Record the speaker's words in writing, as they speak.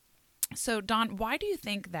So, Dawn, why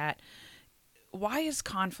is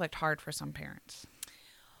conflict hard for some parents?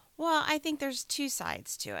 Well, I think there's two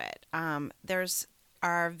sides to it. There's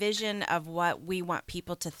our vision of what we want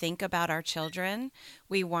people to think about our children.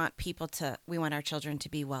 We want our children to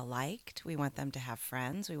be well liked. We want them to have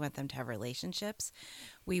friends. We want them to have relationships.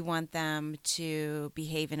 We want them to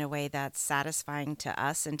behave in a way that's satisfying to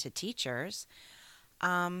us and to teachers.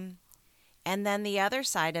 And then the other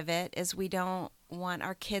side of it is we don't want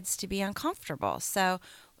our kids to be uncomfortable. So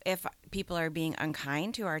if people are being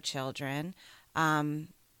unkind to our children,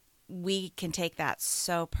 we can take that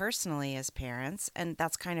so personally as parents, and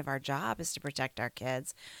that's kind of our job, is to protect our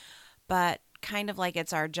kids. But kind of like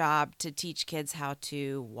it's our job to teach kids how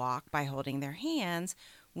to walk by holding their hands,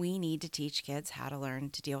 we need to teach kids how to learn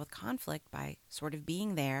to deal with conflict by sort of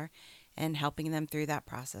being there and helping them through that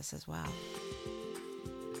process as well.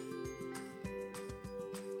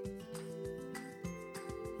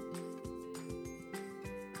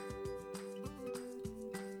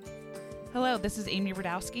 Hello, this is Amy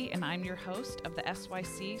Radowski, and I'm your host of the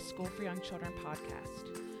SYC School for Young Children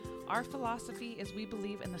podcast. Our philosophy is we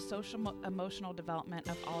believe in the social emotional development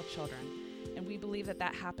of all children, and we believe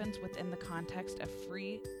that happens within the context of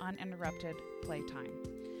free, uninterrupted playtime.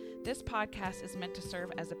 This podcast is meant to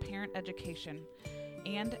serve as a parent education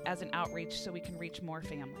and as an outreach so we can reach more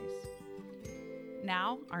families.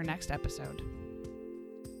 Now, our next episode.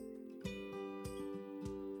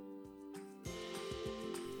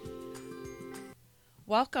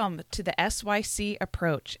 Welcome to the SYC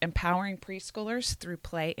Approach, empowering preschoolers through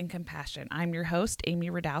play and compassion. I'm your host, Amy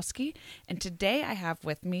Radowski, and today I have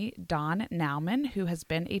with me Dawn Nauman, who has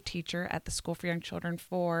been a teacher at the School for Young Children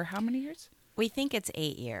for how many years? We think it's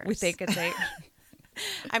 8 years. We think it's 8.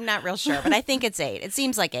 I'm not real sure, but I think it's 8. It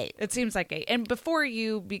seems like 8. It seems like 8. And before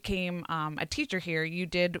you became a teacher here, you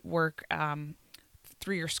did work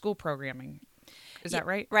through your school programming. Is that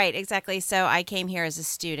right? Right, exactly. So I came here as a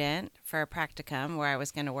student for a practicum where I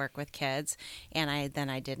was going to work with kids, and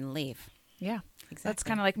I didn't leave. Yeah. Exactly. That's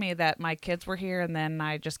kind of like me, that my kids were here and then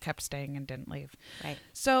I just kept staying and didn't leave. Right.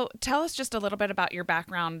 So tell us just a little bit about your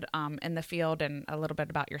background in the field and a little bit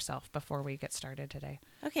about yourself before we get started today.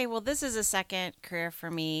 Okay, well, this is a second career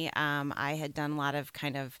for me. I had done a lot of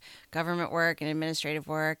kind of government work and administrative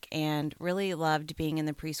work and really loved being in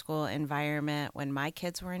the preschool environment when my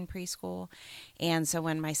kids were in preschool. And so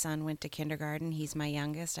when my son went to kindergarten, he's my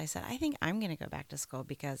youngest, I said, I think I'm going to go back to school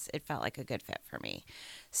because it felt like a good fit for me.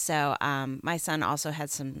 So my son also had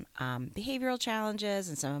some behavioral challenges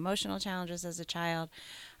and some emotional challenges as a child.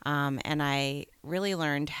 And I really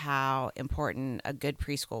learned how important a good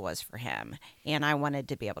preschool was for him. And I wanted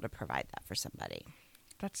to be able to provide that for somebody.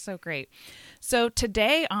 That's so great. So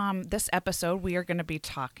today, this episode, we are going to be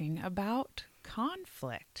talking about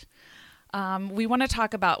conflict. We want to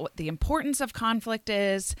talk about what the importance of conflict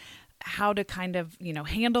is, how to kind of,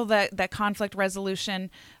 handle that conflict resolution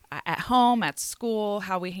at home, at school,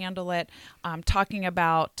 how we handle it, talking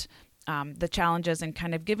about the challenges and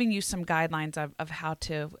kind of giving you some guidelines of how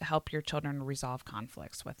to help your children resolve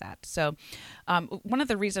conflicts with that. So one of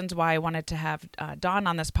the reasons why I wanted to have Dawn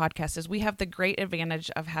on this podcast is we have the great advantage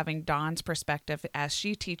of having Dawn's perspective as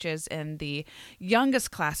she teaches in the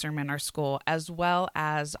youngest classroom in our school, as well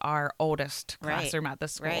as our oldest classroom at the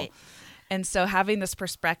school. Right. And so having this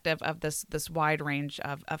perspective of this wide range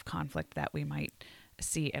of conflict that we might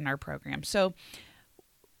see in our program. So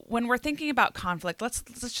when we're thinking about conflict, let's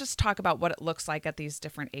just talk about what it looks like at these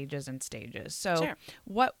different ages and stages. So Sure.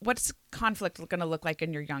 What's conflict going to look like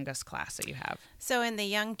in your youngest class that you have? So in the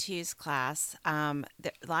young twos class, a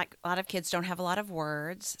lot of kids don't have a lot of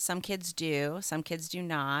words. Some kids do. Some kids do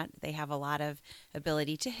not. They have a lot of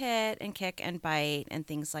ability to hit and kick and bite and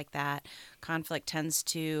things like that. Conflict tends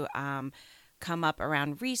to come up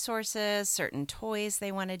around resources, certain toys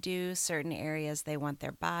they want to do, certain areas they want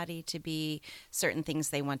their body to be, certain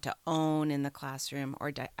things they want to own in the classroom,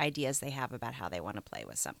 or ideas they have about how they want to play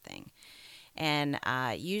with something. And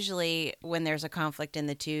usually when there's a conflict in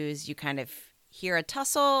the twos, you kind of hear a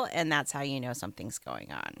tussle, and that's how you know something's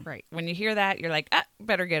going on. Right. When you hear that, you're like,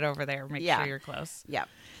 better get over there. Make sure you're close. Yeah.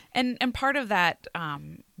 And part of that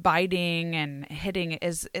biting and hitting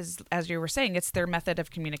is, as you were saying, it's their method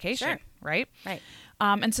of communication, Sure. right? Right.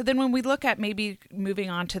 And so then when we look at maybe moving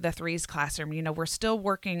on to the threes classroom, we're still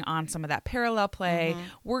working on some of that parallel play,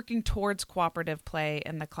 working towards cooperative play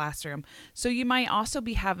in the classroom. So you might also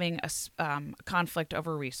be having a conflict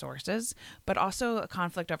over resources, but also a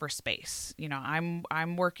conflict over space.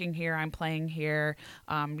 I'm working here, I'm playing here,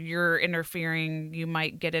 you're interfering, you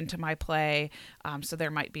might get into my play, so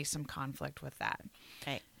there might be some conflict with that.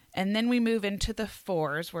 Right. And then we move into the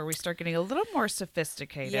 4s where we start getting a little more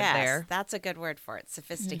sophisticated Yes, there. that's a good word for it,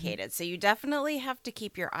 sophisticated. So you definitely have to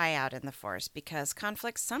keep your eye out in the 4s because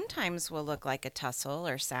conflict sometimes will look like a tussle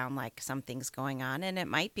or sound like something's going on, and it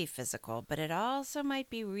might be physical, but it also might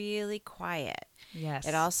be really quiet. Yes.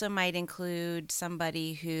 It also might include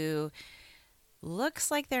somebody who looks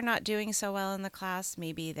like they're not doing so well in the class.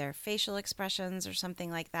 Maybe their facial expressions or something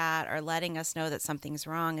like that are letting us know that something's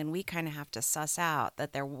wrong, and we kind of have to suss out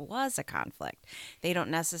that there was a conflict. They don't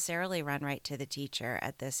necessarily run right to the teacher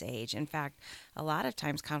at this age. In fact, a lot of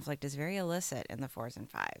times conflict is very illicit in the 4s and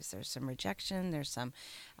 5s. There's some rejection. There's some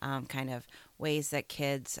kind of ways that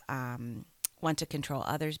kids want to control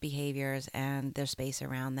others' behaviors and their space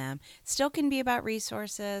around them. Still can be about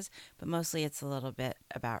resources, but mostly it's a little bit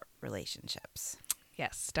about relationships.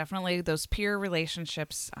 Yes, definitely those peer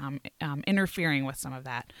relationships interfering with some of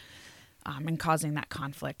that and causing that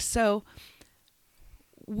conflict. So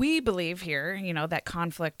we believe here, that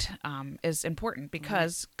conflict is important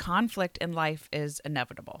because conflict in life is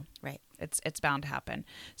inevitable. Right. It's bound to happen.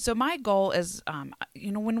 So my goal is,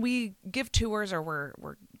 when we give tours or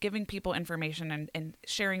we're giving people information and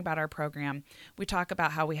sharing about our program, we talk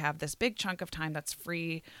about how we have this big chunk of time that's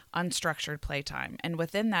free, unstructured playtime. And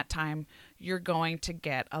within that time, you're going to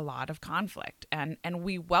get a lot of conflict. And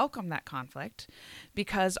we welcome that conflict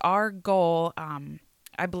because our goal,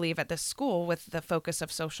 I believe at this school with the focus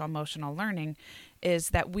of social emotional learning is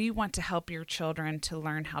that we want to help your children to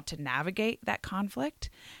learn how to navigate that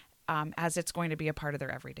conflict as it's going to be a part of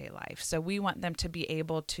their everyday life. So we want them to be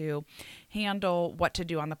able to handle what to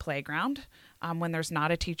do on the playground when there's not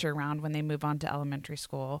a teacher around when they move on to elementary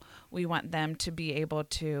school. We want them to be able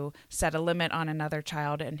to set a limit on another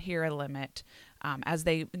child and hear a limit as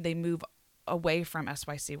they move away from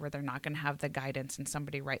SYC where they're not going to have the guidance and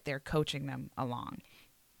somebody right there coaching them along.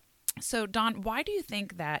 So Dawn, why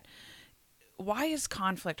is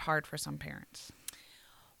conflict hard for some parents?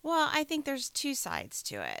 Well, I think there's two sides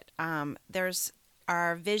to it. There's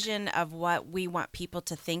our vision of what we want people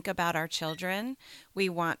to think about our children. We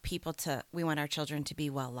want our children to be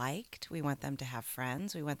well liked. We want them to have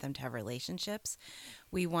friends. We want them to have relationships.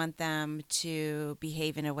 We want them to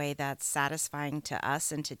behave in a way that's satisfying to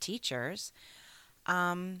us and to teachers.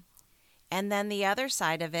 And then the other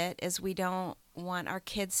side of it is we don't want our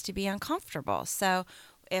kids to be uncomfortable. So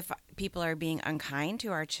if people are being unkind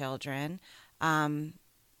to our children,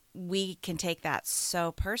 we can take that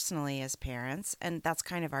so personally as parents, and that's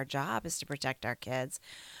kind of our job is to protect our kids.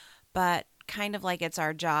 But kind of like it's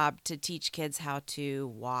our job to teach kids how to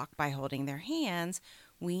walk by holding their hands,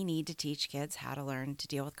 we need to teach kids how to learn to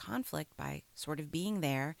deal with conflict by sort of being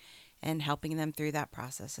there and helping them through that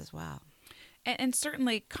process as well. And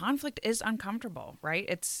certainly conflict is uncomfortable, right?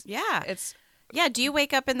 Yeah. Do you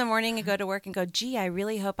wake up in the morning and go to work and go, gee, I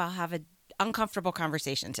really hope I'll have a uncomfortable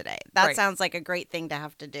conversation today? That Right. sounds like a great thing to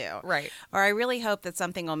have to do. Right. Or I really hope that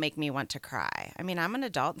something will make me want to cry. I mean, I'm an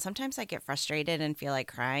adult and sometimes I get frustrated and feel like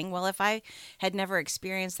crying. Well, if I had never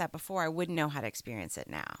experienced that before, I wouldn't know how to experience it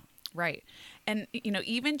now. Right. And,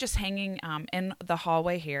 even just hanging in the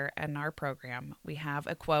hallway here in our program, we have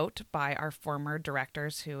a quote by our former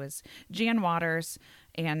directors, who is Jan Waters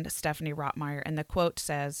and Stephanie Rotmeyer. And the quote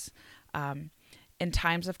says, in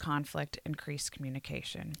times of conflict, increase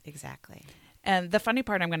communication. Exactly. And the funny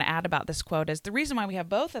part I'm going to add about this quote is the reason why we have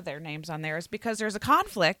both of their names on there is because there's a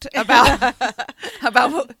conflict about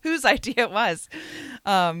about whose idea it was.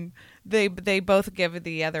 They both give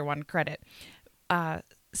the other one credit.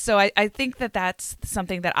 So I think that's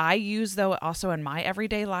something that I use, though, also in my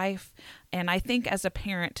everyday life. And I think as a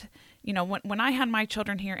parent, when I had my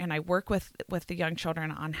children here and I work with the young children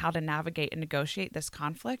on how to navigate and negotiate this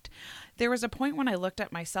conflict, there was a point when I looked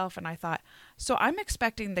at myself and I thought, so I'm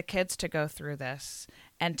expecting the kids to go through this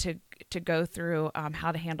and to go through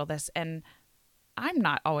how to handle this. And I'm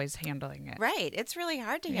not always handling it. Right. It's really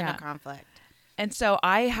hard to handle conflict. And so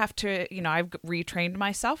I have to, I've retrained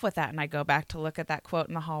myself with that. And I go back to look at that quote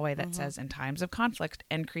in the hallway that says, in times of conflict,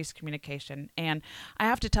 increase communication. And I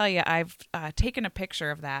have to tell you, I've taken a picture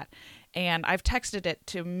of that and I've texted it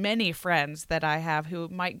to many friends that I have who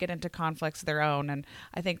might get into conflicts of their own. And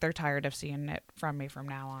I think they're tired of seeing it from me from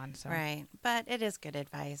now on. So. Right. But it is good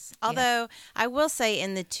advice. Although I will say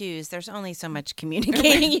in the 2s, there's only so much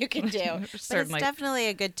communicating you can do. But Certainly. It's definitely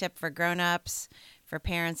a good tip for grown-ups, for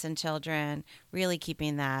parents and children, really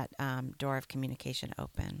keeping that door of communication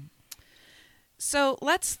open. So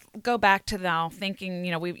let's go back to now thinking,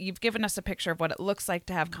 you've given us a picture of what it looks like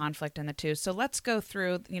to have conflict in the 2s. So let's go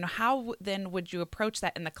through, how then would you approach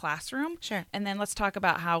that in the classroom? Sure. And then let's talk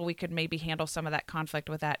about how we could maybe handle some of that conflict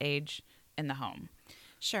with that age in the home.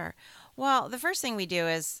 Sure. Well, the first thing we do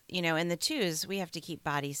is, in the twos, we have to keep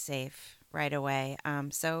bodies safe right away.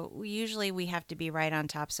 So we have to be right on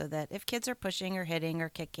top so that if kids are pushing or hitting or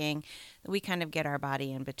kicking, we kind of get our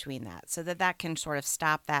body in between that so that can sort of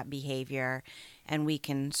stop that behavior and we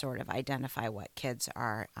can sort of identify what kids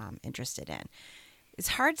are interested in. It's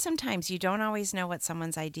hard sometimes. You don't always know what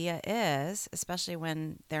someone's idea is, especially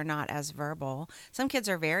when they're not as verbal. Some kids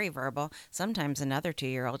are very verbal. Sometimes another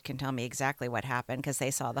 2-year-old can tell me exactly what happened because they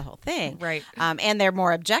saw the whole thing. Right. And they're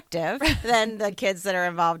more objective than the kids that are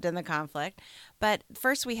involved in the conflict. But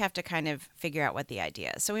first we have to kind of figure out what the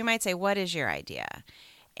idea is. So we might say, what is your idea?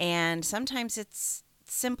 And sometimes it's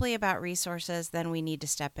simply about resources. Then we need to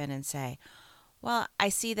step in and say, well, I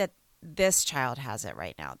see that this child has it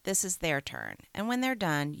right now. This is their turn. And when they're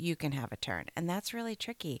done, you can have a turn. And that's really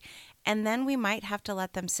tricky. And then we might have to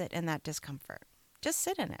let them sit in that discomfort. Just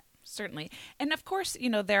sit in it. Certainly. And of course,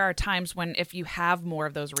 there are times when if you have more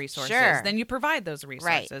of those resources, Sure. then you provide those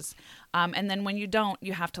resources. Right. And then when you don't,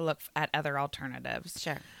 you have to look at other alternatives.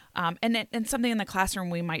 Sure. And something in the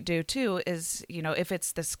classroom we might do too is, if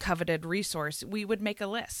it's this coveted resource, we would make a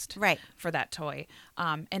list for that toy.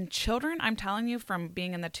 And children, I'm telling you from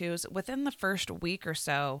being in the twos, within the first week or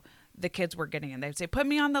so, the kids were getting in. They'd say, put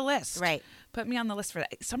me on the list. Right. Put me on the list for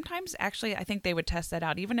that. Sometimes, actually, I think they would test that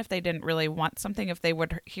out. Even if they didn't really want something, if they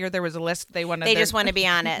would hear there was a list, they just want to be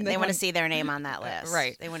on it. They want to see their name on that list.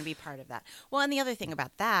 Right. They want to be part of that. Well, and the other thing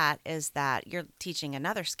about that is that you're teaching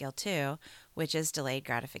another skill too, which is delayed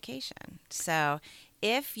gratification. So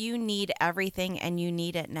if you need everything and you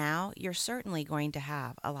need it now, you're certainly going to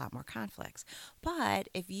have a lot more conflicts. But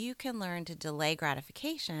if you can learn to delay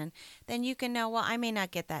gratification, then you can know, well, I may not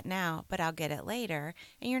get that now, but I'll get it later.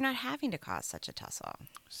 And you're not having to cause such a tussle.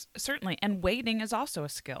 Certainly. And waiting is also a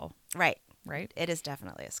skill. Right. Right. It is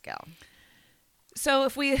definitely a skill. So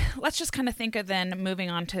let's just kind of think of then moving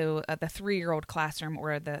on to the 3-year-old classroom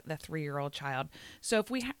or the 3-year-old child. So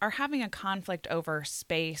if we are having a conflict over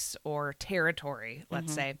space or territory,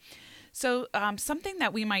 let's say, so something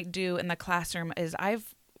that we might do in the classroom is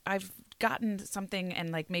I've gotten something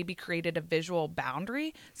and maybe created a visual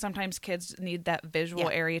boundary. Sometimes kids need that visual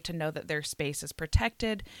area to know that their space is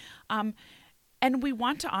protected. And we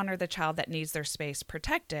want to honor the child that needs their space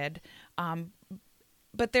protected.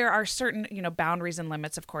 But there are certain, boundaries and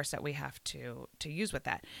limits, of course, that we have to use with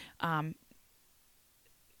that.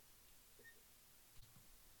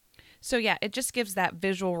 So yeah, it just gives that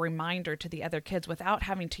visual reminder to the other kids without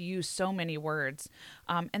having to use so many words.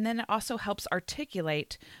 And then it also helps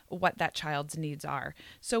articulate what that child's needs are.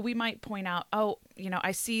 So we might point out,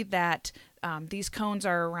 I see that these cones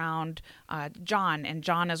are around John, and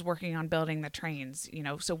John is working on building the trains.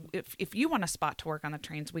 So if you want a spot to work on the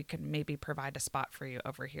trains, we could maybe provide a spot for you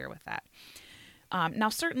over here with that. Now,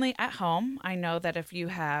 certainly at home, I know that if you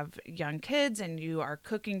have young kids and you are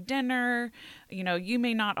cooking dinner, you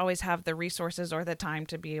may not always have the resources or the time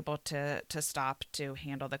to be able to stop to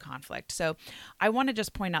handle the conflict. So I want to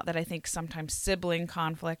just point out that I think sometimes sibling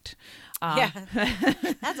conflict.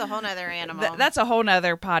 That's a whole nother animal. That's a whole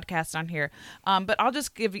nother podcast on here. But I'll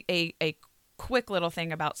just give you a quick little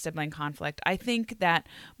thing about sibling conflict. I think that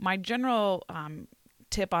my general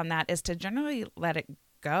tip on that is to generally let it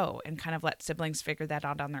go and kind of let siblings figure that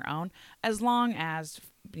out on their own, as long as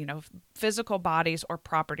physical bodies or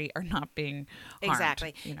property are not being harmed.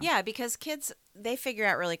 Exactly. Yeah, because kids, they figure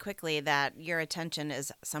out really quickly that your attention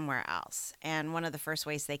is somewhere else, and one of the first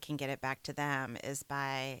ways they can get it back to them is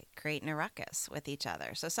by creating a ruckus with each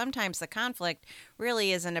other. So sometimes the conflict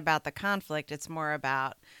really isn't about the conflict, it's more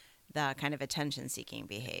about the kind of attention-seeking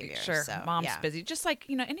behavior. Sure, so, mom's busy. Just like,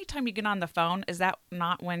 anytime you get on the phone, is that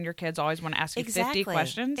not when your kids always want to ask you 50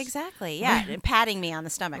 questions? Exactly, yeah. And patting me on the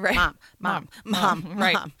stomach. Right. Mom.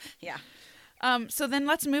 Right. Yeah. So then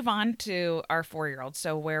let's move on to our 4-year-old.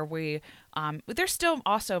 So where we, there's still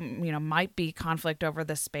also, might be conflict over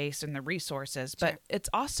the space and the resources, but it's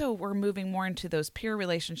also, we're moving more into those peer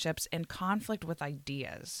relationships and conflict with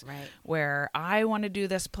ideas. Right. Where I want to do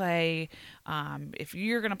this play. If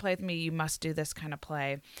you're going to play with me, you must do this kind of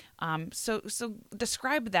play. So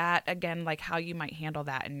describe that again, like how you might handle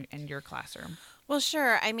that in your classroom. Well,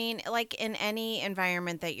 sure. I mean, like in any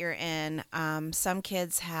environment that you're in, some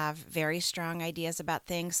kids have very strong ideas about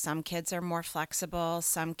things. Some kids are more flexible.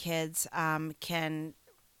 Some kids can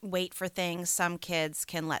wait for things. Some kids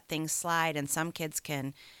can let things slide, and some kids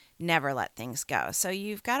can never let things go. So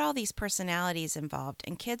you've got all these personalities involved,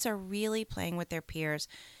 and kids are really playing with their peers,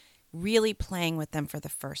 really playing with them for the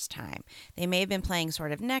first time. They may have been playing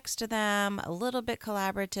sort of next to them, a little bit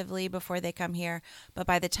collaboratively before they come here, but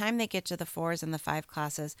by the time they get to the 4s and the 5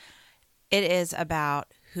 classes, it is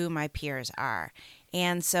about who my peers are.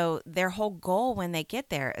 And so their whole goal when they get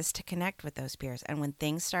there is to connect with those peers. And when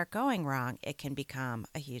things start going wrong, it can become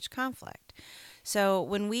a huge conflict. So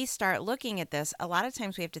when we start looking at this, a lot of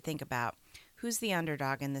times we have to think about who's the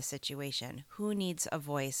underdog in this situation, who needs a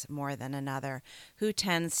voice more than another, who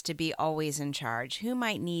tends to be always in charge, who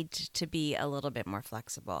might need to be a little bit more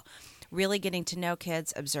flexible. Really getting to know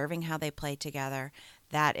kids, observing how they play together,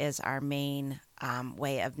 that is our main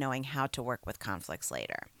way of knowing how to work with conflicts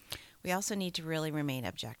later. We also need to really remain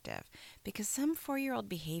objective because some 4-year-old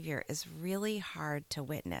behavior is really hard to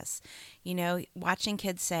witness. You know, watching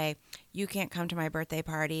kids say, you can't come to my birthday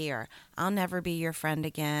party, or I'll never be your friend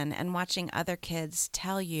again, and watching other kids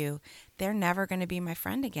tell you they're never going to be my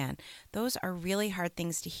friend again. Those are really hard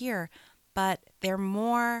things to hear, but they're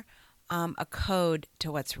more a code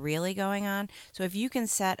to what's really going on. So if you can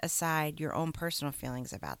set aside your own personal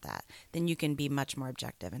feelings about that, then you can be much more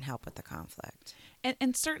objective and help with the conflict.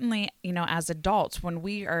 And certainly, you know, as adults, when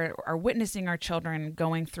we are witnessing our children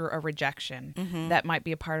going through a rejection that might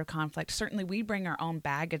be a part of conflict, certainly we bring our own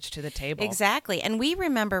baggage to the table. Exactly. And we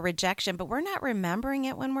remember rejection, but we're not remembering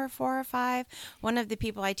it when we're 4 or 5. One of the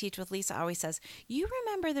people I teach with, Lisa, always says, you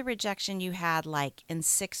remember the rejection you had like in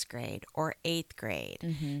 6th grade or 8th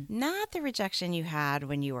grade, not the rejection you had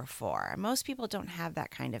when you were 4. Most people don't have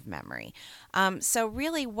that kind of memory. So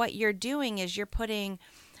really what you're doing is you're putting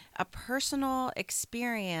a personal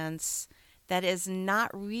experience that is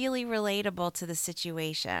not really relatable to the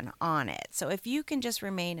situation on it. So if you can just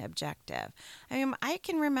remain objective. I mean, I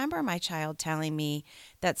can remember my child telling me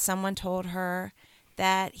that someone told her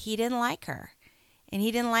that he didn't like her. And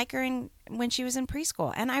he didn't like her when she was in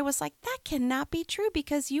preschool. And I was like, that cannot be true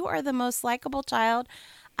because you are the most likable child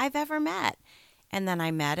I've ever met. And then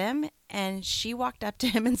I met him and she walked up to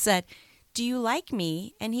him and said, do you like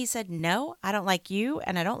me? And he said, no, I don't like you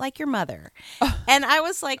and I don't like your mother. And I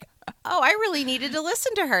was like, oh, I really needed to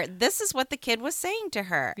listen to her. This is what the kid was saying to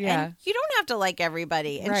her. Yeah. And you don't have to like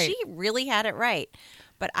everybody. And Right. she really had it right.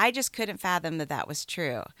 But I just couldn't fathom that that was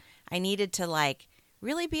true. I needed to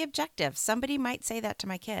really be objective. Somebody might say that to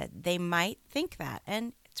my kid. They might think that,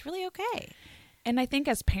 and it's really okay. And I think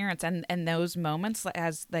as parents and those moments,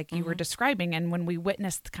 as like you were describing, and when we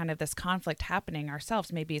witnessed kind of this conflict happening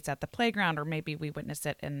ourselves, maybe it's at the playground or maybe we witness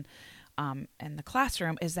it in the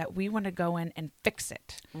classroom, is that we want to go in and fix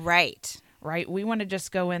it. Right. Right. We want to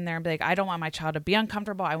just go in there and be like, I don't want my child to be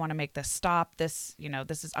uncomfortable. I want to make this stop. This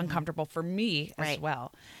is uncomfortable for me as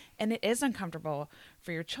well. And it is uncomfortable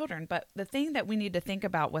for your children. But the thing that we need to think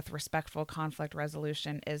about with respectful conflict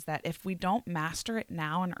resolution is that if we don't master it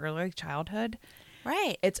now in early childhood,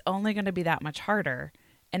 right, it's only going to be that much harder.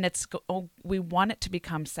 And we want it to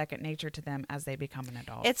become second nature to them as they become an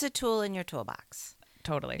adult. It's a tool in your toolbox.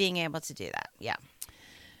 Totally. Being able to do that. Yeah.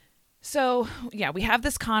 So, we have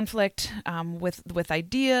this conflict with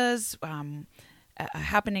ideas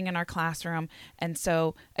happening in our classroom. And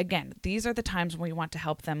so, again, these are the times when we want to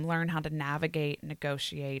help them learn how to navigate,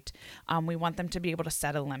 negotiate. We want them to be able to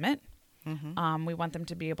set a limit. We want them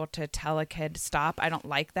to be able to tell a kid, stop, I don't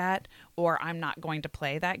like that, or I'm not going to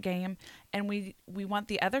play that game. And we want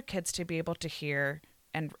the other kids to be able to hear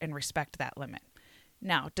and respect that limit.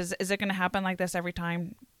 Now, is it going to happen like this every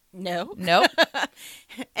time? No. Nope.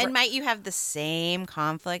 And might you have the same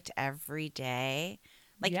conflict every day?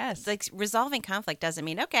 Yes. Like resolving conflict doesn't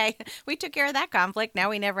mean, okay, we took care of that conflict. Now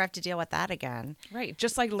we never have to deal with that again. Right.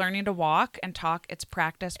 Just like learning to walk and talk, it's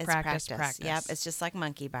practice. Yep. It's just like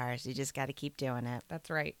monkey bars. You just got to keep doing it. That's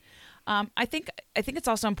right. I think it's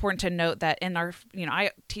also important to note that in our,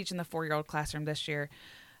 I teach in the 4-year-old classroom this year,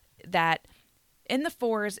 that in the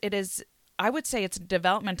 4s, I would say it's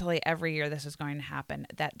developmentally every year this is going to happen,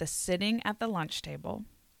 that the sitting at the lunch table,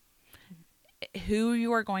 who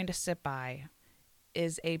you are going to sit by,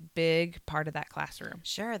 is a big part of that classroom.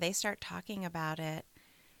 Sure. They start talking about it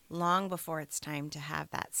long before it's time to have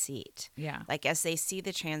that seat. Yeah. Like as they see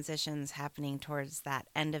the transitions happening towards that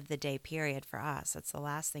end of the day period for us, that's the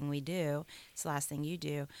last thing we do. It's the last thing you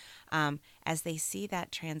do. As they see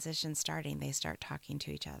that transition starting, they start talking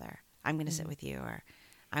to each other. I'm going to sit with you, or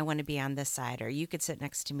I want to be on this side, or you could sit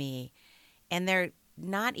next to me. And they're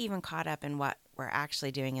not even caught up in what we're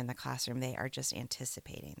actually doing in the classroom. They are just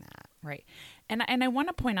anticipating that. Right. And I want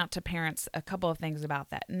to point out to parents a couple of things about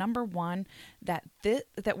that. Number one, that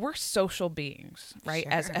we're social beings, right?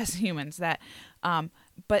 Sure. As humans,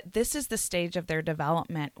 but this is the stage of their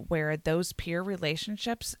development where those peer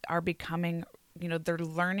relationships are becoming, they're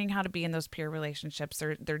learning how to be in those peer relationships.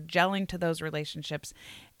 They're gelling to those relationships.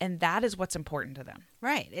 And that is what's important to them.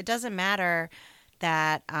 Right. It doesn't matter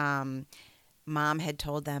that mom had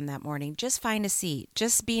told them that morning, just find a seat,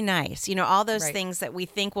 just be nice. All those Right. things that we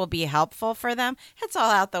think will be helpful for them, it's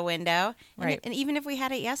all out the window. Right. And even if we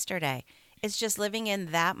had it yesterday, it's just living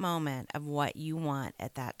in that moment of what you want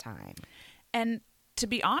at that time. And to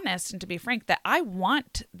be honest and to be frank, that I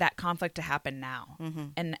want that conflict to happen now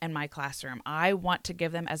in my classroom. I want to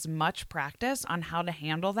give them as much practice on how to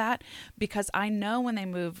handle that, because I know when they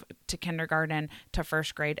move to kindergarten, to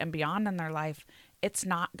first grade and beyond in their life, it's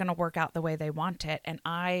not going to work out the way they want it. And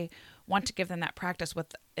I want to give them that practice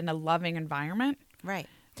in a loving environment. Right.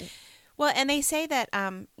 Well, and they say that,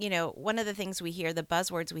 one of the things we hear, the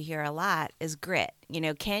buzzwords we hear a lot is grit.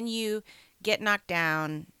 Can you get knocked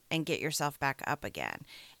down and get yourself back up again?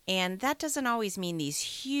 And that doesn't always mean these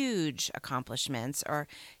huge accomplishments or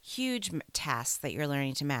huge tasks that you're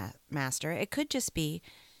learning to master. It could just be,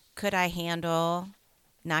 could I handle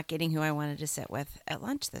not getting who I wanted to sit with at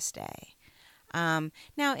lunch this day?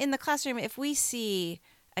 Now, in the classroom, if we see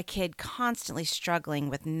a kid constantly struggling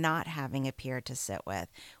with not having a peer to sit with,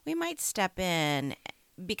 we might step in,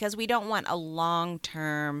 because we don't want a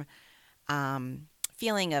long-term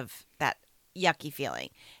feeling of that yucky feeling.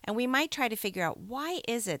 And we might try to figure out, why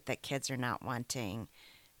is it that kids are not wanting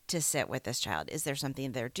to sit with this child? Is there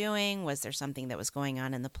something they're doing? Was there something that was going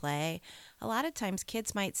on in the play? A lot of times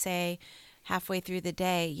kids might say halfway through the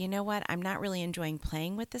day, you know what, I'm not really enjoying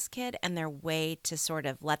playing with this kid. And their way to sort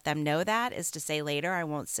of let them know that is to say later, I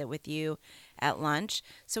won't sit with you at lunch.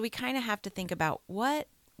 So we kind of have to think about what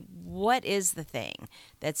is the thing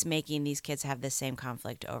that's making these kids have the same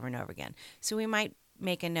conflict over and over again. So we might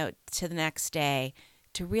make a note to the next day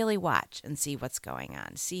to really watch and see what's going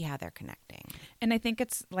on, see how they're connecting. And I think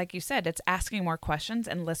it's, like you said, it's asking more questions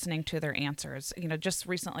and listening to their answers. Just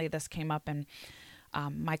recently this came up in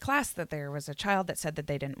my class, that there was a child that said that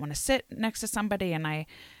they didn't want to sit next to somebody, and I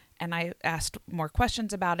asked more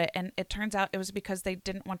questions about it, and it turns out it was because they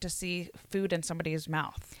didn't want to see food in somebody's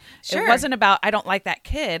mouth. Sure. It wasn't about, I don't like that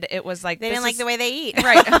kid. It was like, They didn't like the way they eat.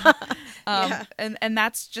 Right. Yeah. And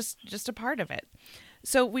that's just a part of it.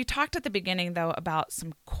 So we talked at the beginning, though, about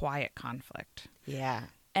some quiet conflict. Yeah.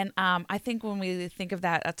 And I think when we think of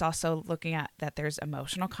that, that's also looking at that there's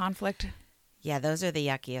emotional conflict. Yeah, those are the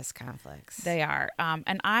yuckiest conflicts. They are.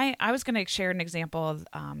 And I was going to share an example of,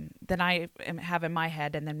 that I have in my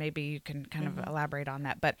head, and then maybe you can kind of elaborate on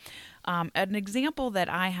that. But an example that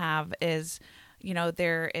I have is,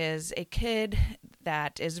 there is a kid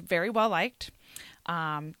that is very well liked.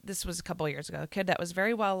 This was a couple of years ago. A kid that was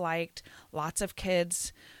very well liked. Lots of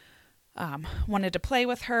kids wanted to play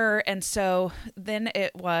with her, and so then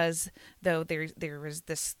it was, though there was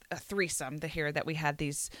this a threesome here, that we had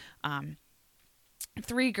these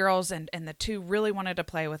 3 girls, and the 2 really wanted to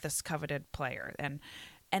play with this coveted player, and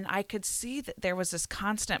I could see that there was this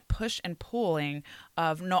constant push and pulling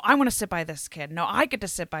of, no, I want to sit by this kid. No, I get to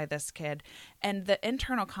sit by this kid. And the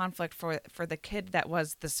internal conflict for the kid that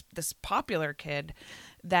was this popular kid,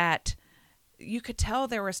 that you could tell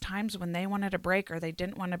there was times when they wanted a break or they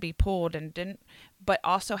didn't want to be pulled, but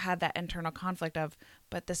also had that internal conflict of,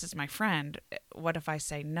 but this is my friend. What if I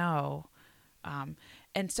say no?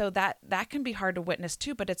 And so that can be hard to witness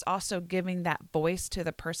too, but it's also giving that voice to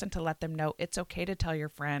the person to let them know it's okay to tell your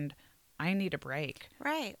friend, I need a break.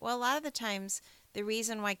 Right. Well, a lot of the times, the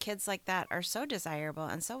reason why kids like that are so desirable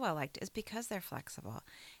and so well liked is because they're flexible,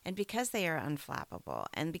 and because they are unflappable,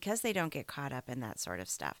 and because they don't get caught up in that sort of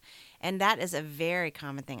stuff. And that is a very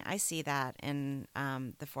common thing. I see that in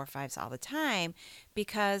the 4-5s all the time,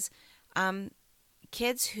 because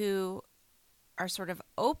kids who are sort of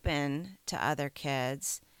open to other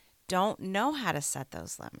kids don't know how to set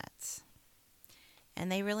those limits.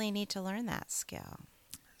 And they really need to learn that skill.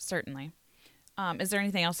 Certainly. Is there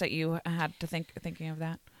anything else that you had to thinking of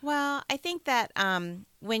that? Well, I think that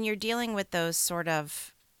when you're dealing with those sort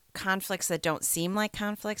of conflicts that don't seem like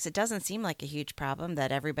conflicts, it doesn't seem like a huge problem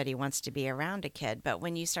that everybody wants to be around a kid. But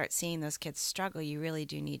when you start seeing those kids struggle, you really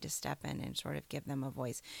do need to step in and sort of give them a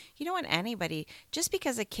voice. You don't want anybody, just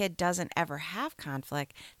because a kid doesn't ever have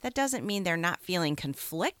conflict, that doesn't mean they're not feeling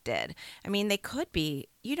conflicted. I mean, they could be.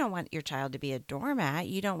 You don't want your child to be a doormat.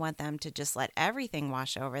 You don't want them to just let everything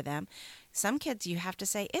wash over them. Some kids, you have to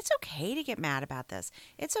say, it's okay to get mad about this.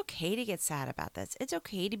 It's okay to get sad about this. It's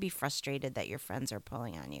okay to be frustrated that your friends are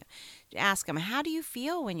pulling on you. Ask them, how do you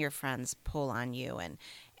feel when your friends pull on you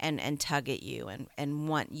and tug at you and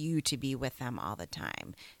want you to be with them all the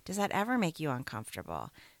time? Does that ever make you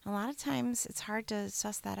uncomfortable? A lot of times it's hard to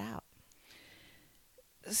suss that out.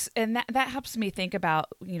 And that helps me think about,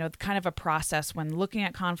 kind of a process when looking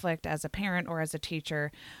at conflict as a parent or as a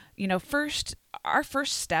teacher. our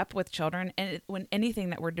first step with children, and when anything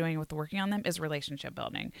that we're doing with working on them, is relationship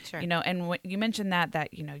building. Sure. And when you mentioned that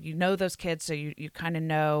those kids, so you kind of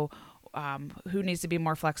know who needs to be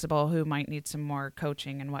more flexible, who might need some more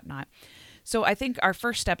coaching and whatnot. So I think our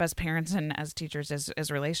first step as parents and as teachers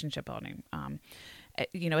is relationship building.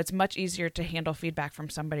 It's much easier to handle feedback from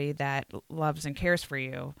somebody that loves and cares for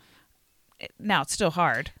you. Now, it's still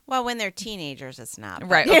hard. Well, when they're teenagers, it's not.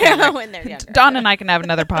 Right. Okay, right. When they're younger. Dawn and I can have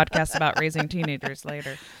another podcast about raising teenagers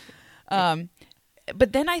later.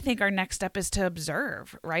 But then I think our next step is to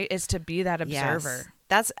observe, right? Is to be that observer.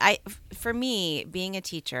 Yes. For me, being a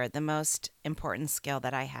teacher, the most important skill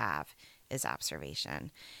that I have is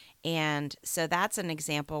observation. And so that's an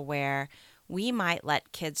example where we might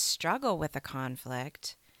let kids struggle with a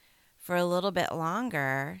conflict for a little bit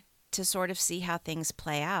longer to sort of see how things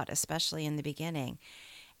play out, especially in the beginning.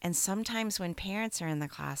 And sometimes when parents are in the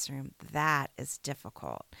classroom, that is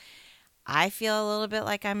difficult. I feel a little bit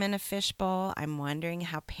like I'm in a fishbowl. I'm wondering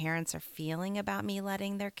how parents are feeling about me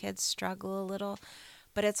letting their kids struggle a little.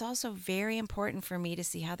 But it's also very important for me to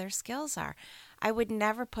see how their skills are. I would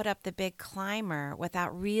never put up the big climber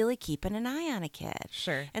without really keeping an eye on a kid.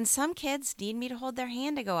 Sure. And some kids need me to hold their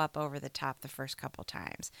hand to go up over the top the first couple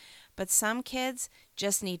times. But some kids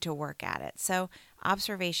just need to work at it. So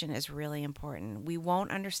observation is really important. We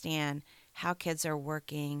won't understand how kids are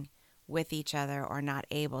working with each other or not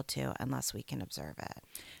able to unless we can observe it.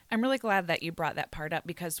 I'm really glad that you brought that part up,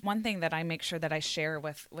 because one thing that I make sure that I share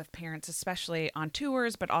with parents, especially on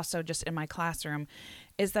tours, but also just in my classroom,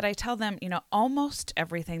 is that I tell them, almost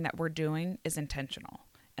everything that we're doing is intentional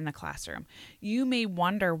in the classroom. You may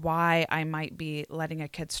wonder why I might be letting a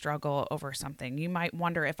kid struggle over something. You might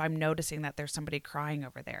wonder if I'm noticing that there's somebody crying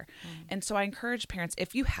over there. And so I encourage parents,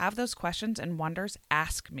 if you have those questions and wonders,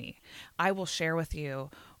 ask me. I will share with you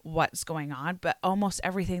what's going on, but almost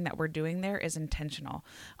everything that we're doing there is intentional.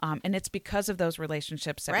 And it's because of those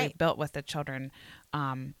relationships that we've built with the children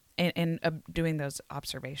in doing those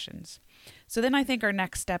observations. So then I think our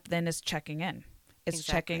next step then is checking in. It's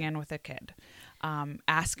checking in with a kid,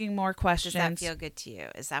 asking more questions. Does that feel good to you?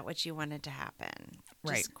 Is that what you wanted to happen?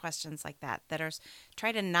 Right. Just questions like that are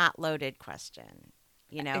try to not loaded question.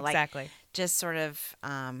 Exactly. Like just sort of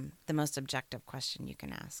the most objective question you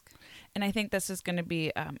can ask. And I think this is going to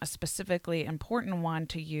be a specifically important one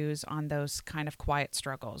to use on those kind of quiet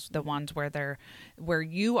struggles, the ones where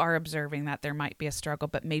you are observing that there might be a struggle,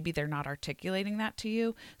 but maybe they're not articulating that to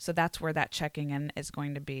you. So that's where that checking in is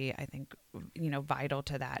going to be, I think, vital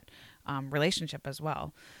to that relationship as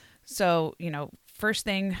well. So, first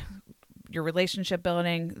thing, your relationship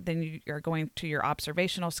building, then you're going to your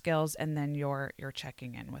observational skills, and then you're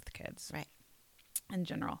checking in with kids. Right. In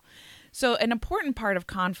general. So an important part of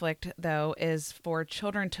conflict, though, is for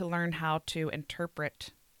children to learn how to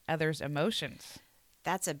interpret others' emotions.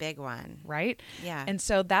 That's a big one. Right? Yeah. And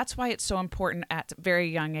so that's why it's so important at a very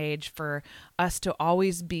young age for us to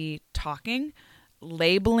always be talking,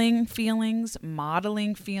 labeling feelings,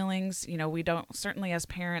 modeling feelings. We don't, certainly as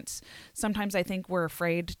parents, sometimes I think we're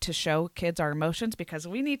afraid to show kids our emotions because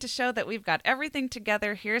we need to show that we've got everything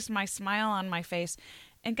together. Here's my smile on my face.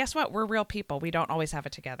 And guess what? We're real people. We don't always have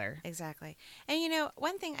it together. Exactly. And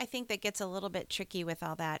one thing I think that gets a little bit tricky with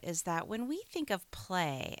all that is that when we think of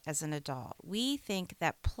play as an adult, we think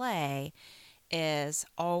that play is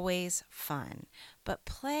always fun. But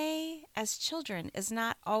play as children is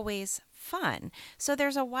not always fun. So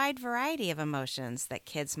there's a wide variety of emotions that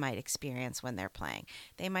kids might experience when they're playing.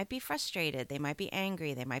 They might be frustrated. They might be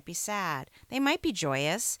angry. They might be sad. They might be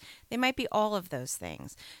joyous. They might be all of those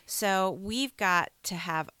things. So we've got to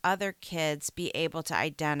have other kids be able to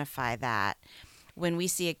identify that. When we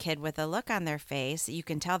see a kid with a look on their face, you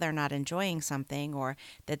can tell they're not enjoying something or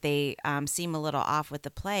that they seem a little off with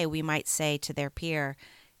the play. We might say to their peer,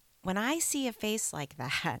 when I see a face like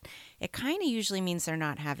that, it kind of usually means they're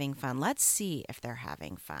not having fun. Let's see if they're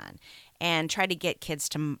having fun, and try to get kids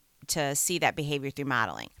to see that behavior through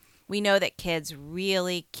modeling. We know that kids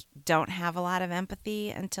really don't have a lot of empathy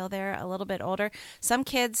until they're a little bit older. Some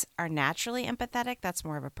kids are naturally empathetic. That's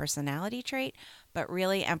more of a personality trait, but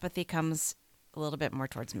really empathy comes a little bit more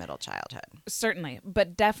towards middle childhood. Certainly,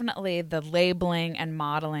 but definitely the labeling and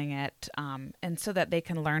modeling it, and so that they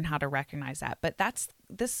can learn how to recognize that. But that's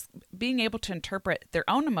this being able to interpret their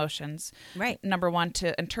own emotions. Right. Number one,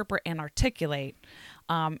 to interpret and articulate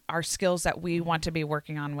are skills that we want to be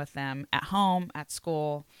working on with them at home, at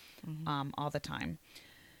school, all the time.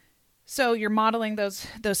 So you're modeling those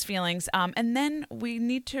feelings. And then we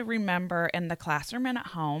need to remember in the classroom and at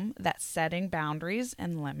home that setting boundaries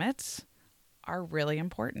and limits are really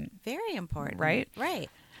important. Very important. Right?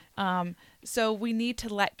 Right. So we need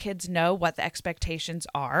to let kids know what the expectations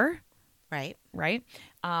are. Right. Right.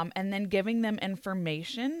 And then giving them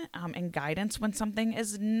information and guidance when something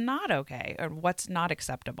is not okay or what's not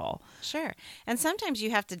acceptable. Sure. And sometimes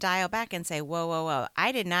you have to dial back and say, whoa, whoa, whoa.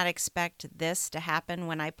 I did not expect this to happen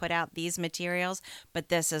when I put out these materials, but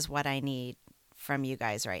this is what I need from you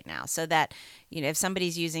guys right now. So that, if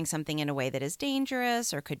somebody's using something in a way that is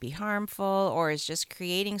dangerous or could be harmful or is just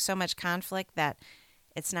creating so much conflict that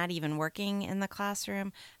it's not even working in the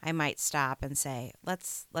classroom, I might stop and say,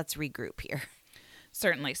 let's regroup here.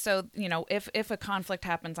 Certainly. So, if a conflict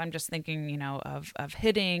happens, I'm just thinking, of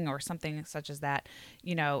hitting or something such as that,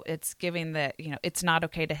 it's giving it's not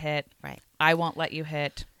okay to hit. Right. I won't let you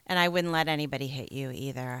hit. And I wouldn't let anybody hit you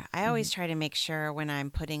either. I always try to make sure when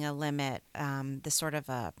I'm putting a limit, the sort of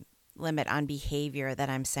a limit on behavior that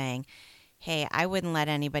I'm saying, hey, I wouldn't let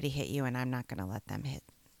anybody hit you and I'm not going to let them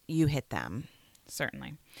hit them.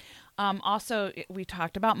 Certainly. Also, we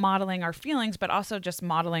talked about modeling our feelings, but also just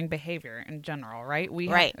modeling behavior in general, right?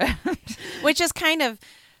 Right. Which is kind of,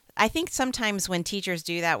 I think sometimes when teachers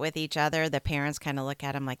do that with each other, the parents kind of look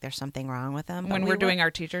at them like there's something wrong with them. When we're doing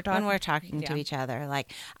our teacher talk? When we're talking to each other.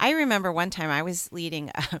 Like, I remember one time I was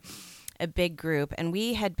leading a big group, and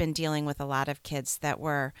we had been dealing with a lot of kids that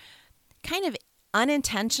were kind of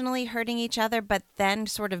unintentionally hurting each other, but then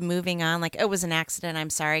sort of moving on, like, oh, it was an accident, I'm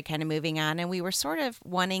sorry, kind of moving on. And we were sort of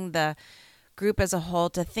wanting the group as a whole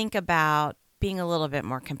to think about being a little bit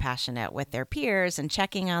more compassionate with their peers and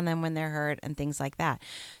checking on them when they're hurt and things like that.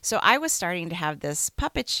 So I was starting to have this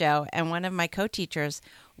puppet show, and one of my co-teachers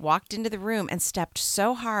walked into the room and stepped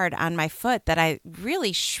so hard on my foot that I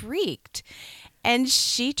really shrieked. And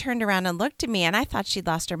she turned around and looked at me, and I thought she'd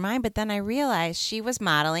lost her mind. But then I realized she was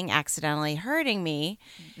modeling accidentally hurting me.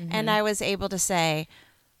 Mm-hmm. And I was able to say,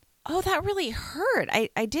 oh, that really hurt.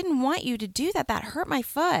 I didn't want you to do that. That hurt my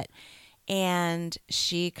foot. And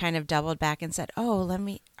she kind of doubled back and said, oh,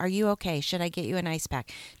 are you okay? Should I get you an ice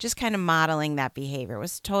pack? Just kind of modeling that behavior. It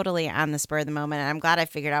was totally on the spur of the moment. And I'm glad I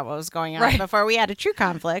figured out what was going on before we had a true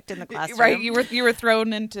conflict in the classroom. Right. You were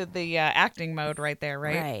thrown into the acting mode right there,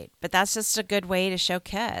 right? Right. But that's just a good way to show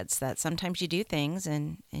kids that sometimes you do things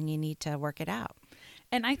and you need to work it out.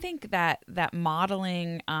 And I think that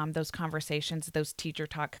modeling those conversations, those teacher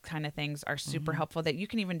talk kind of things are super helpful, that you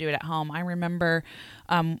can even do it at home. I remember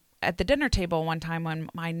at the dinner table one time when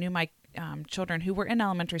I knew my children who were in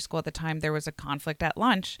elementary school at the time, there was a conflict at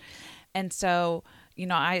lunch. And so,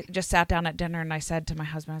 I just sat down at dinner and I said to my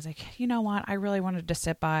husband, I was like, you know what? I really wanted to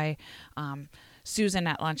sit by Susan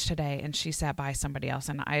at lunch today, and she sat by somebody else.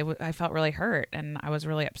 And I felt really hurt, and I was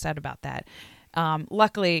really upset about that.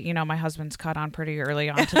 Luckily, my husband's caught on pretty early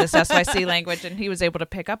on to this SYC language, and he was able to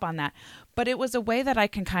pick up on that. But it was a way that I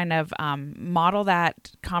can kind of model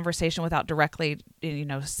that conversation without directly,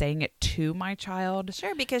 saying it to my child.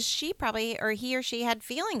 Sure, because she probably, or he or she had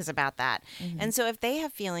feelings about that. Mm-hmm. And so if they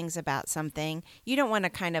have feelings about something, you don't want to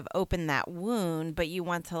kind of open that wound, but you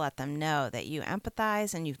want to let them know that you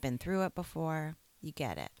empathize and you've been through it before. You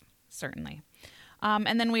get it. Certainly.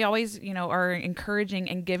 And then we always, are encouraging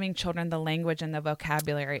and giving children the language and the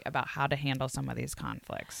vocabulary about how to handle some of these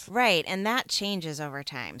conflicts. Right. And that changes over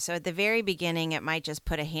time. So at the very beginning, it might just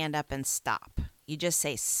put a hand up and stop. You just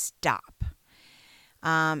say stop.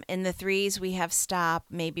 In the 3s, we have stop,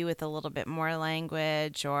 maybe with a little bit more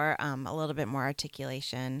language or a little bit more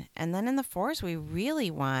articulation. And then in the 4s, we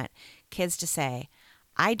really want kids to say,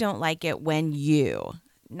 I don't like it when you,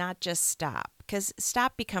 not just stop. Because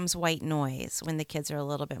stop becomes white noise when the kids are a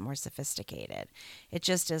little bit more sophisticated. It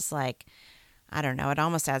just is like, I don't know, it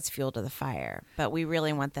almost adds fuel to the fire. But we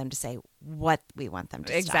really want them to say what we want them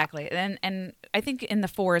to exactly. Stop. And I think in the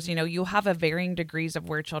 4s, you'll have a varying degrees of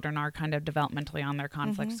where children are kind of developmentally on their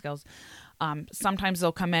conflict skills. Sometimes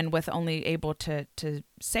they'll come in with only able to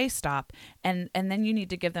say stop, and then you need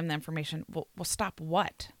to give them the information. Well, stop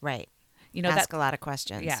what? Right. Ask a lot of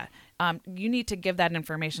questions. Yeah. You need to give that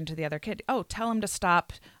information to the other kid. Oh, tell him to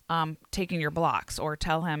stop taking your blocks, or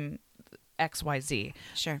tell him X, Y, Z.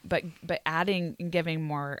 Sure. But adding and giving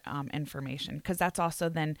more information, because that's also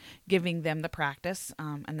then giving them the practice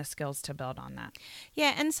and the skills to build on that.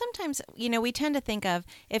 Yeah. And sometimes, we tend to think of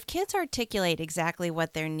if kids articulate exactly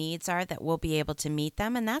what their needs are, that we'll be able to meet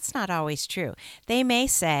them. And that's not always true. They may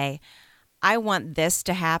say, I want this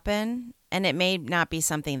to happen, and it may not be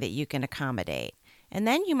something that you can accommodate. And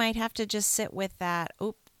then you might have to just sit with that.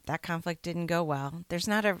 Oh, that conflict didn't go well. There's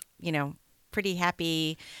not a, pretty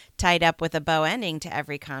happy, tied up with a bow ending to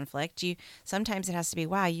every conflict. Sometimes it has to be,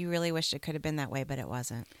 wow, you really wished it could have been that way, but it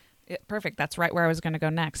wasn't. Perfect. That's right where I was going to go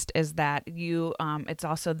next, is that it's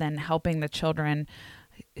also then helping the children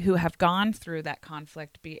who have gone through that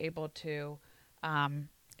conflict be able to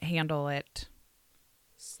handle it.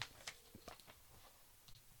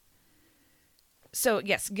 So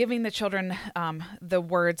yes, giving the children the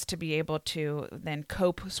words to be able to then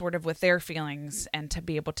cope sort of with their feelings and to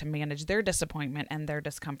be able to manage their disappointment and their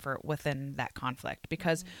discomfort within that conflict,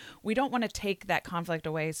 because we don't want to take that conflict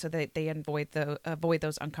away so that they avoid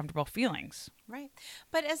those uncomfortable feelings. Right.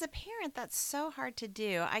 But as a parent, that's so hard to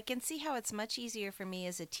do. I can see how it's much easier for me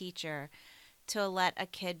as a teacher to let a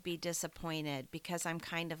kid be disappointed because I'm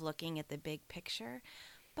kind of looking at the big picture.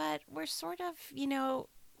 But we're sort of,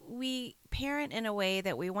 we parent in a way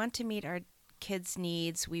that we want to meet our kids'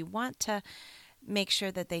 needs. We want to make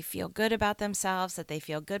sure that they feel good about themselves, that they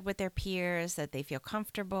feel good with their peers, that they feel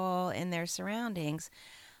comfortable in their surroundings.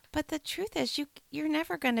 But the truth is, you're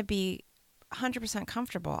never going to be 100%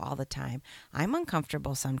 comfortable all the time. I'm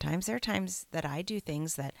uncomfortable sometimes. There are times that I do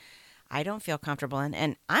things that I don't feel comfortable in,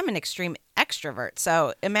 and I'm an extreme extrovert.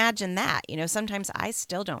 So imagine that, sometimes I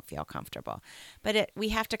still don't feel comfortable, but we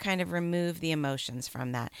have to kind of remove the emotions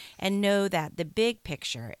from that and know that the big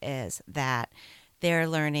picture is that they're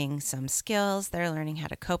learning some skills. They're learning how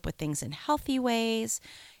to cope with things in healthy ways.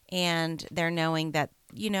 And they're knowing that,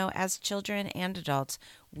 as children and adults,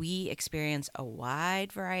 we experience a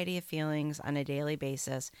wide variety of feelings on a daily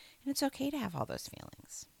basis. And it's okay to have all those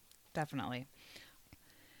feelings. Definitely.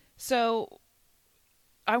 So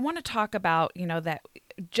I want to talk about, that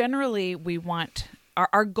generally we want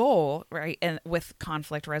our goal, right, and with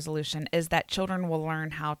conflict resolution is that children will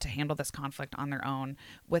learn how to handle this conflict on their own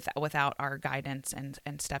without our guidance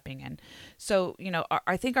and stepping in. So,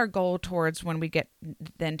 I think our goal towards when we get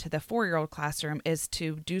then to the 4-year-old classroom is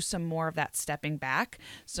to do some more of that stepping back,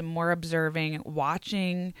 some more observing,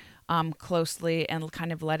 watching closely, and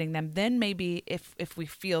kind of letting them then maybe if we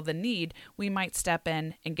feel the need, we might step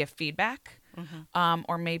in and give feedback.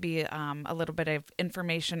 Or maybe a little bit of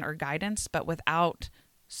information or guidance, but without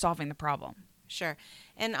solving the problem. Sure.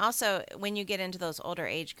 And also, when you get into those older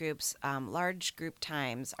age groups, large group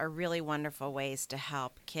times are really wonderful ways to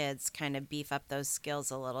help kids kind of beef up those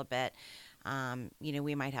skills a little bit.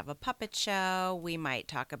 We might have a puppet show. We might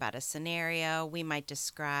talk about a scenario. We might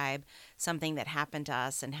describe something that happened to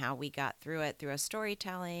us and how we got through it through a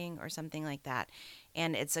storytelling or something like that.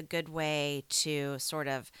 And it's a good way to sort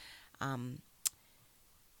of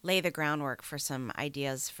lay the groundwork for some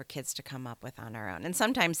ideas for kids to come up with on our own. And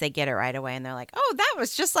sometimes they get it right away and they're like, oh, that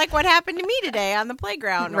was just like what happened to me today on the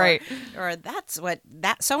playground. Right. Or that's what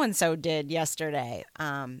that so-and-so did yesterday.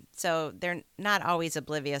 So they're not always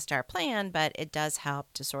oblivious to our plan, but it does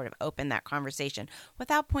help to sort of open that conversation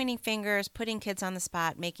without pointing fingers, putting kids on the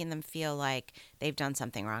spot, making them feel like they've done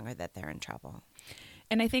something wrong or that they're in trouble.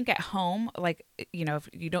 And I think at home, if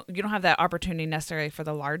you don't have that opportunity necessarily for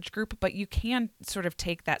the large group, but you can sort of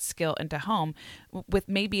take that skill into home with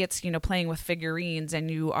maybe it's, playing with figurines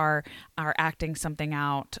and you are acting something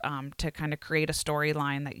out to kind of create a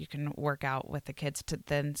storyline that you can work out with the kids to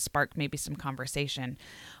then spark maybe some conversation.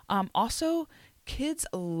 Also, kids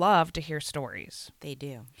love to hear stories. They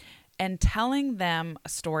do. And telling them a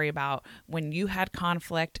story about when you had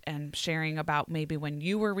conflict and sharing about maybe when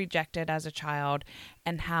you were rejected as a child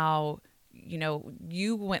and how,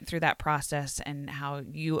 you went through that process and how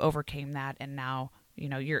you overcame that. And now,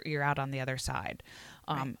 you're out on the other side.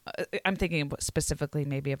 Right. I'm thinking specifically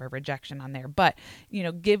maybe of a rejection on there, but,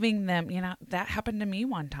 giving them, that happened to me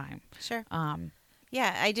one time. Sure.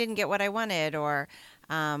 Yeah, I didn't get what I wanted, or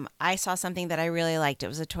I saw something that I really liked. It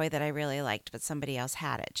was a toy that I really liked, but somebody else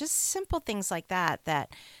had it. Just simple things like that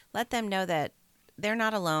let them know that they're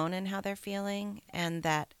not alone in how they're feeling, and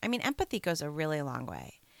that, empathy goes a really long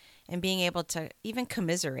way. And being able to even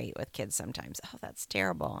commiserate with kids sometimes. Oh, that's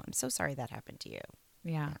terrible. I'm so sorry that happened to you.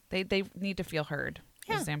 Yeah, they need to feel heard.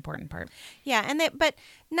 Yeah. Is the important part. Yeah, but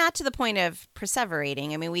not to the point of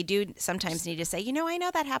perseverating. We do sometimes need to say, I know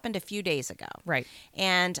that happened a few days ago. Right.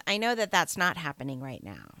 And I know that that's not happening right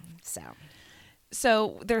now.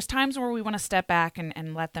 So there's times where we want to step back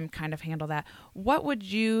and let them kind of handle that. What would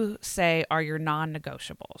you say are your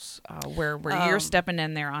non-negotiables where you're stepping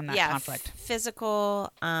in there on that conflict?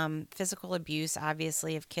 Physical abuse,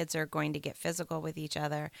 obviously. If kids are going to get physical with each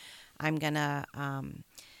other, I'm going to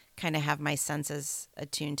kind of have my senses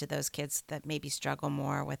attuned to those kids that maybe struggle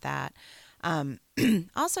more with that.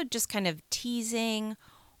 Also, just kind of teasing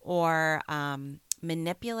or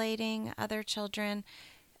manipulating other children.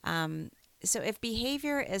 if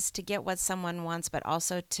behavior is to get what someone wants, but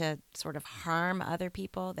also to sort of harm other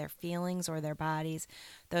people, their feelings or their bodies,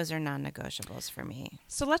 those are non-negotiables for me.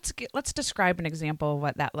 So let's describe an example of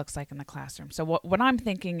what that looks like in the classroom. So what I'm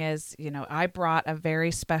thinking is, I brought a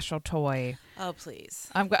very special toy. Oh, please!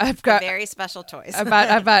 I've got very special toys. I've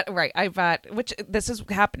got which this is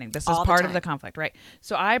happening. This is part of the conflict, right?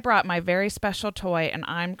 So I brought my very special toy, and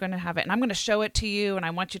I'm going to have it, and I'm going to show it to you, and I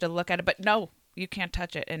want you to look at it, but no, you can't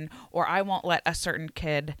touch it, or I won't let a certain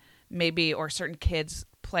kid or certain kids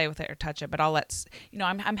play with it or touch it, but I'll let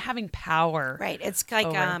I'm having power. Right. It's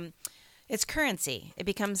like it's currency. It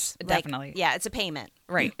becomes definitely it's a payment.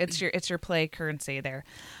 Right. It's your play currency there,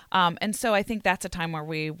 and so I think that's a time where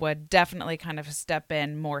we would definitely kind of step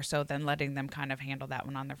in more so than letting them kind of handle that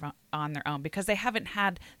one on their own, because they haven't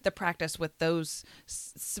had the practice with those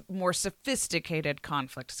more sophisticated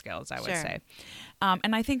conflict skills, I would say.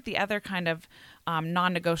 And I think the other kind of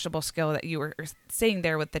non-negotiable skill that you were saying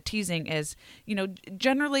there with the teasing is,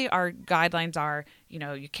 generally our guidelines are,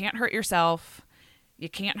 you can't hurt yourself, you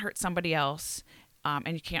can't hurt somebody else,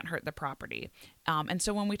 and you can't hurt the property. And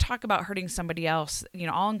so when we talk about hurting somebody else,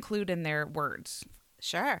 I'll include in their words.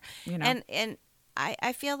 Sure. And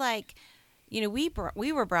I feel like,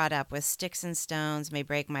 we were brought up with sticks and stones may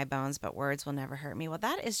break my bones, but words will never hurt me. Well,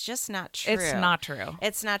 that is just not true. It's not true.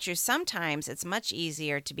 It's not true. Sometimes it's much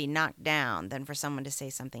easier to be knocked down than for someone to say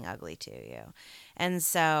something ugly to you. And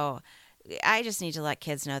so I just need to let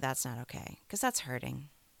kids know that's not okay, because that's hurting.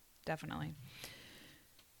 Definitely.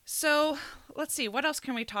 So let's see, what else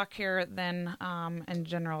can we talk here then in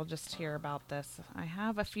general just here about this? I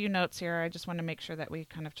have a few notes here. I just want to make sure that we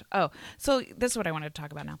kind of... so this is what I wanted to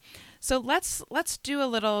talk about now. So let's do a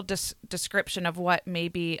little description of what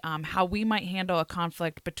maybe how we might handle a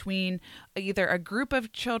conflict between either a group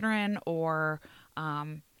of children or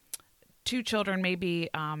two children maybe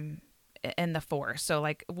in the force. So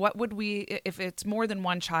like, what would we, if it's more than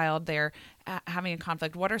one child there having a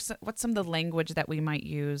conflict, what's some of the language that we might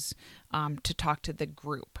use to talk to the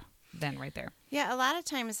group then right there? Yeah, a lot of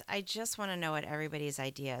times I just want to know what everybody's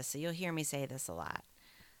idea is. So you'll hear me say this a lot.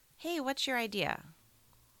 Hey, what's your idea?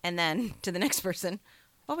 And then to the next person,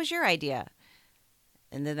 what was your idea?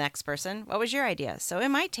 And the next person, what was your idea? So it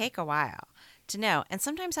might take a while to know. And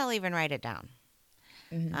sometimes I'll even write it down.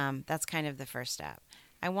 Mm-hmm. That's kind of the first step.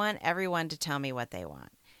 I want everyone to tell me what they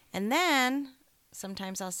want. And then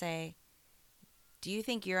sometimes I'll say, do you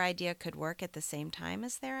think your idea could work at the same time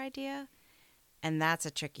as their idea? And that's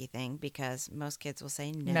a tricky thing, because most kids will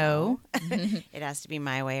say no. It has to be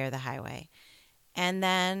my way or the highway. And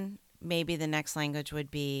then maybe the next language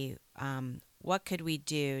would be, what could we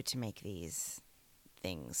do to make these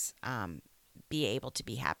things be able to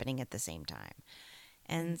be happening at the same time?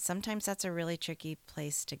 And sometimes that's a really tricky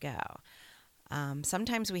place to go.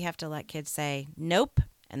 Sometimes we have to let kids say nope,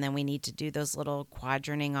 and then we need to do those little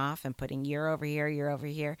quadranting off and putting year over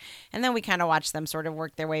here. And then we kind of watch them sort of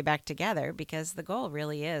work their way back together, because the goal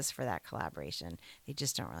really is for that collaboration. They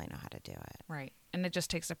just don't really know how to do it. Right. And it just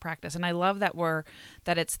takes a practice. And I love that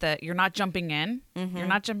it's you're not jumping in. Mm-hmm. You're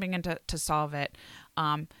not jumping in to solve it.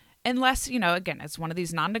 Unless, again, it's one of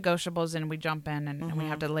these non-negotiables and we jump in and, and we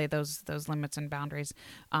have to lay those limits and boundaries.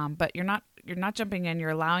 But you're not jumping in.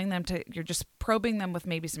 You're allowing them you're just probing them with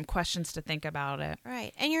maybe some questions to think about it.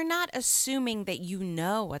 Right. And you're not assuming that you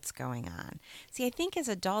know what's going on. See, I think as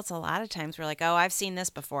adults, a lot of times we're like, oh, I've seen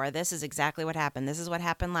this before. This is exactly what happened. This is what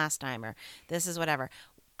happened last time, or this is whatever.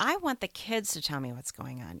 I want the kids to tell me what's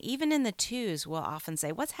going on. Even in the twos, we'll often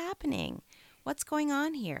say, what's happening? What's going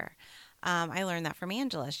on here? I learned that from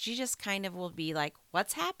Angela. She just kind of will be like,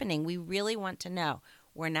 what's happening? We really want to know.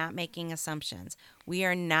 We're not making assumptions. We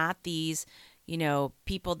are not these,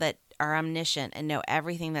 people that are omniscient and know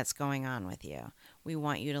everything that's going on with you. We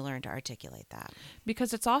want you to learn to articulate that.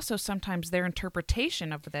 Because it's also sometimes their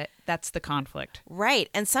interpretation of that's the conflict. Right.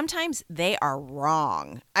 And sometimes they are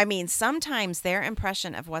wrong. I mean, sometimes their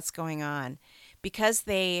impression of what's going on, because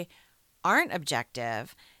they aren't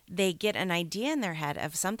objective, they get an idea in their head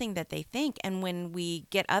of something that they think. And when we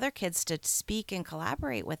get other kids to speak and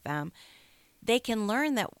collaborate with them, they can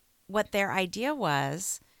learn that what their idea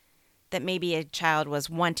was, that maybe a child was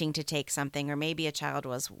wanting to take something, or maybe a child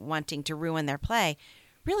was wanting to ruin their play,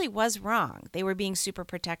 really was wrong. They were being super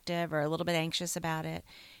protective or a little bit anxious about it,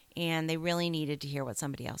 and they really needed to hear what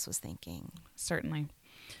somebody else was thinking. Certainly.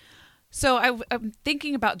 So I'm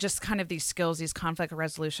thinking about just kind of these skills, these conflict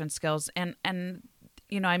resolution skills, and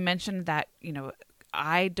I mentioned that,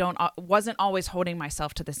 I wasn't always holding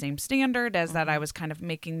myself to the same standard as that I was kind of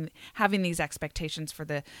having these expectations for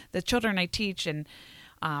the children I teach. And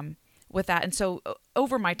with that. And so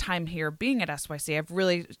over my time here being at SYC, I've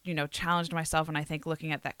really, challenged myself. And I think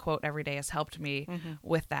looking at that quote every day has helped me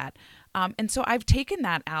with that. And so I've taken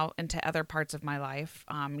that out into other parts of my life,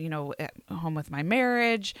 at home with my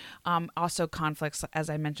marriage, also conflicts, as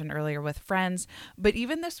I mentioned earlier, with friends. But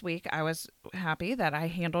even this week, I was happy that I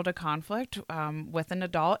handled a conflict with an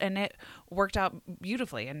adult, and it worked out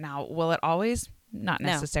beautifully. And now, will it always? Not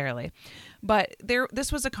necessarily. No. But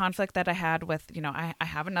this was a conflict that I had with, I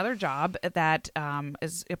have another job that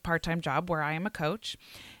is a part-time job where I am a coach,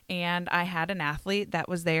 and I had an athlete that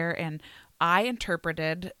was there, and I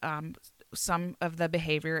interpreted some of the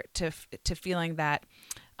behavior to feeling that,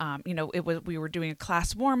 we were doing a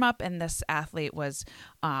class warm up, and this athlete was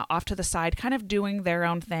off to the side, kind of doing their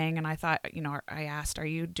own thing. And I thought, I asked, "Are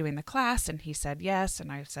you doing the class?" And he said yes.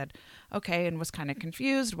 And I said, "Okay," and was kind of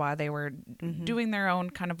confused why they were doing their own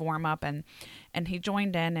kind of warm up. And he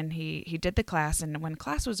joined in, and he did the class. And when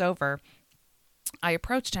class was over, I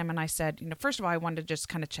approached him and I said, first of all, I wanted to just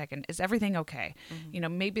kind of check in. Is everything okay?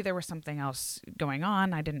 Maybe there was something else going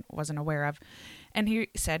on I wasn't aware of. And he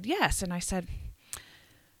said yes. And I said,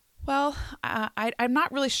 well, I'm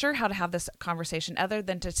not really sure how to have this conversation other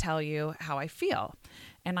than to tell you how I feel.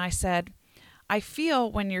 And I said, I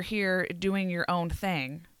feel when you're here doing your own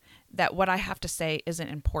thing that what I have to say isn't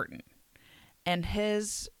important. And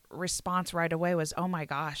his response right away was, oh my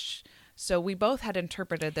gosh. So we both had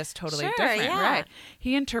interpreted this totally different, right?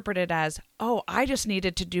 He interpreted as, oh, I just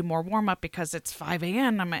needed to do more warm up because it's 5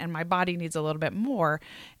 a.m. and my body needs a little bit more.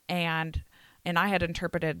 And I had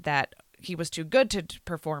interpreted that he was too good to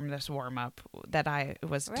perform this warm up that I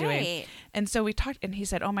was doing. And so we talked, and he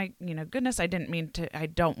said, oh my, goodness, I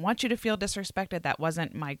don't want you to feel disrespected. That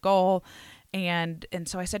wasn't my goal. And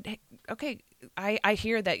so I said, hey, okay, I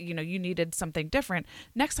hear that, you needed something different.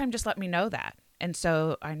 Next time, just let me know that. And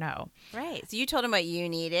so I know. Right. So you told him what you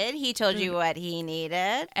needed. He told you what he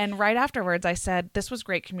needed. And right afterwards, I said, this was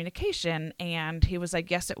great communication. And he was like,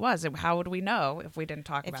 yes, it was. How would we know if we didn't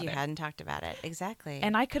talk about it? If you hadn't talked about it. Exactly.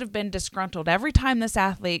 And I could have been disgruntled every time this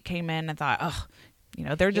athlete came in and thought, oh,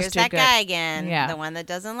 they're just Here's too good. Here's that guy again. Yeah. The one that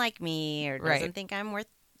doesn't like me or doesn't think I'm worth,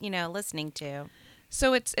 listening to.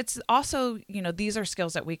 So it's also, these are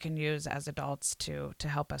skills that we can use as adults to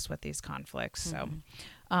help us with these conflicts. So,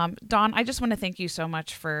 Dawn, I just want to thank you so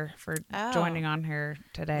much for joining on here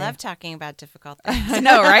today. Love talking about difficult things. I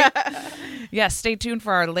know, right? Yes, stay tuned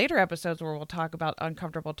for our later episodes where we'll talk about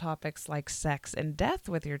uncomfortable topics like sex and death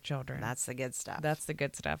with your children. That's the good stuff. That's the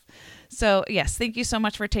good stuff. So, yes, thank you so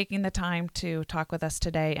much for taking the time to talk with us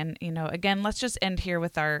today. And, again, let's just end here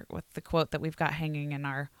with the quote that we've got hanging in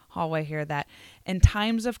our hallway here, that in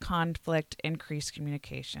times of conflict, increase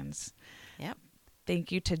communications. Yep.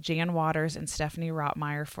 Thank you to Jan Waters and Stephanie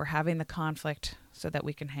Rotmeyer for having the conflict so that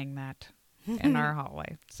we can hang that in our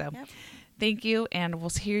hallway. So Thank you, and we'll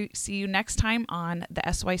see you next time on the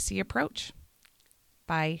SYC Approach.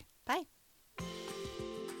 Bye. Bye.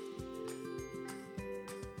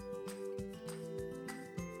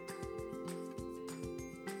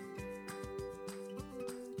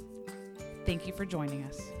 Thank you for joining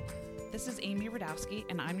us. This is Amy Radowski,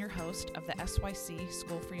 and I'm your host of the SYC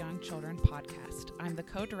School for Young Children podcast. I'm the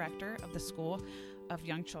co-director of the School of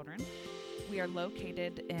Young Children. We are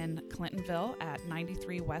located in Clintonville at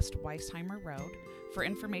 93 West Weisheimer Road. For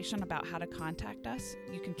information about how to contact us,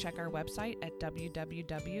 you can check our website at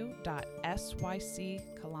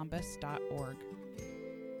www.syccolumbus.org.